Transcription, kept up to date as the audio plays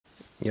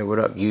Yo, what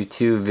up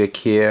YouTube? Vic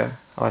here,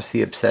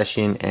 RC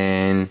Obsession,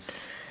 and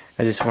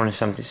I just wanted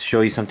to show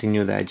you something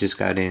new that I just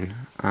got in.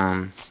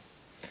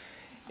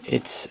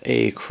 It's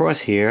a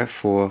crosshair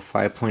for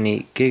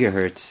 5.8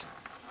 gigahertz.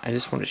 I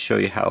just want to show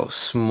you how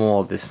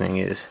small this thing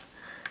is.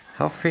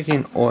 How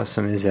freaking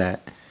awesome is that?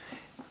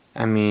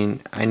 I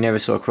mean, I never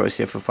saw a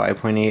crosshair for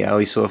 5.8. I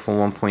always saw it for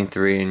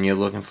 1.3, and you're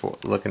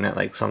looking at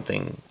like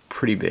something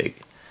pretty big,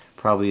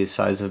 probably the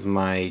size of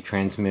my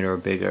transmitter or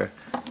bigger.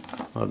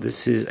 Well,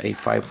 this is a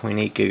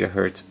 5.8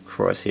 gigahertz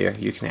crosshair.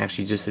 You can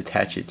actually just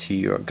attach it to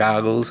your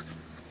goggles,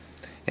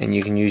 and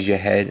you can use your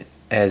head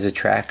as a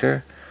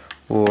tracker,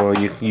 or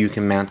you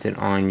can mount it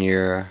on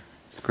your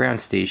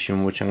ground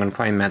station, which I'm going to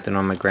probably mount it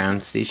on my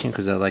ground station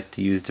because I like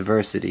to use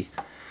diversity.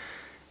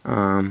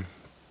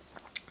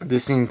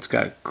 This thing's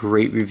got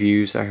great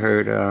reviews. I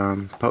heard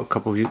a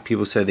couple of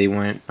people said they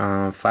went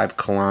 5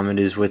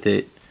 kilometers with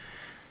it.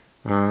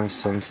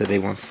 Some said they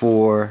went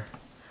 4.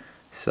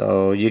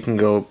 So you can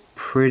go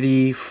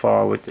pretty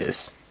far with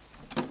this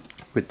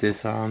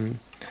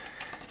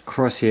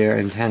crosshair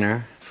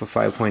antenna for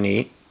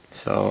 5.8.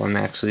 So I'm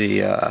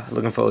actually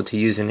looking forward to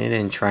using it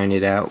and trying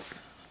it out,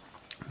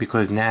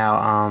 because now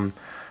I'm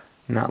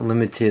not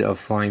limited of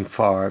flying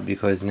far,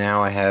 because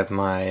now I have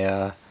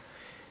my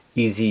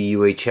Easy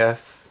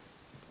UHF.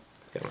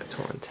 Got my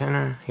tall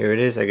antenna. Here it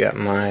is. I got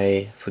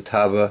my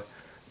Futaba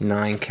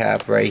 9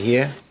 cap right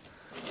here.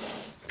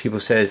 People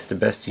say it's the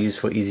best to use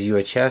for Easy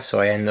UHF, so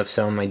I ended up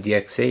selling my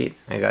DX8.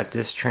 I got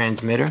this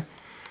transmitter,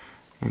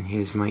 and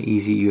here's my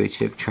Easy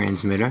UHF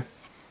transmitter.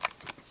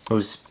 It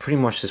was pretty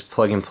much just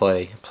plug and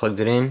play. I plugged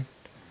it in,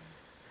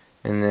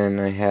 and then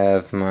I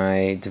have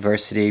my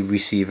diversity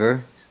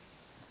receiver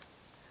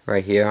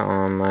right here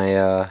on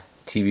my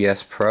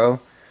TBS Pro.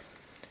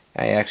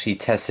 I actually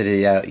tested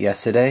it out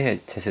yesterday.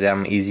 I tested out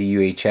my Easy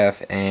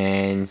UHF,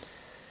 and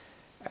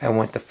I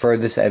went the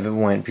furthest I ever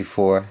went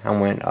before. I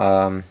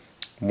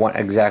went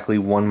exactly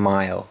 1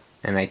 mile,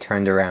 and I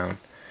turned around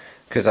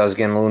because I was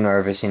getting a little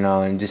nervous, you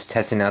know, and just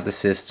testing out the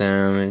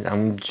system. And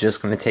I'm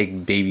just gonna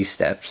take baby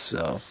steps,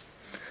 so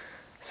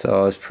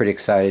I was pretty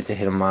excited to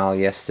hit 1 mile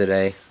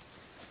yesterday.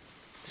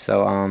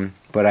 So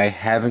but I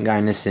haven't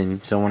gotten this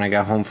in. So when I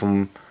got home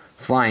from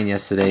flying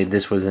yesterday,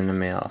 this was in the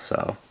mail.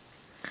 So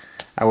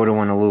I would have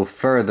went a little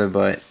further,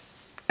 but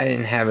I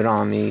didn't have it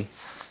on me,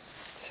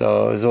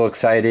 so I was all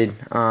excited.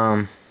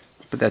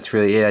 But that's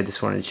really it. I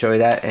just wanted to show you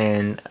that.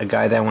 And a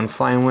guy that I went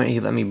flying with, he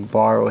let me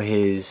borrow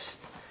his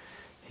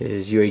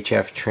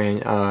UHF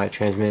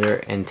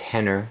transmitter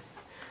antenna.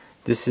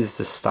 This is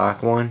the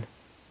stock one,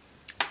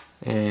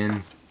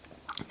 and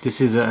this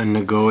is a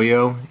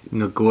Nagoya.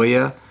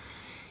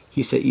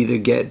 He said either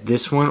get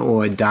this one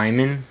or a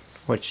diamond,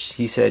 which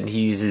he said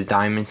he uses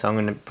diamond, so I'm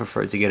going to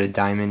prefer to get a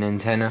diamond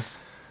antenna.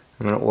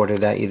 I'm going to order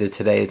that either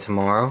today or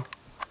tomorrow.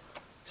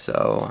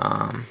 So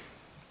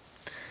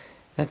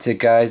that's it,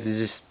 guys. This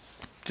is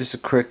just a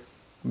quick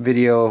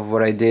video of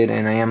what I did,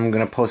 and I am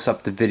going to post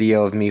up the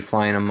video of me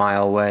flying 1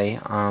 mile away.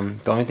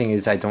 The only thing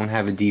is I don't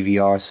have a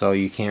DVR, so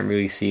you can't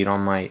really see it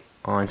on my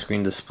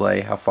on-screen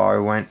display how far I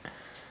went.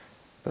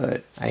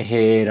 But I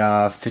hit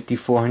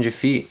 5,400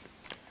 feet.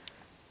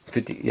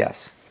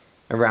 Yes,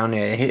 around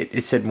there.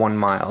 It said 1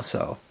 mile,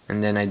 so,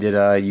 and then I did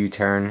a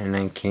U-turn and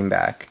then came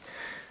back,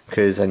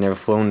 because I never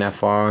flown that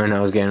far and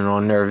I was getting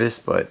all nervous.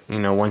 But you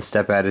know, one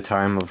step at a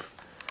time of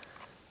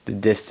the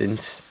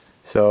distance.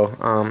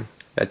 So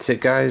that's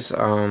it, guys.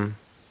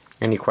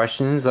 Any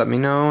questions, let me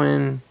know,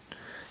 and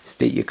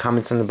state your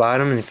comments on the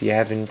bottom, and if you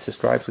haven't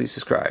subscribed, please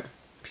subscribe.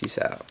 Peace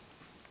out.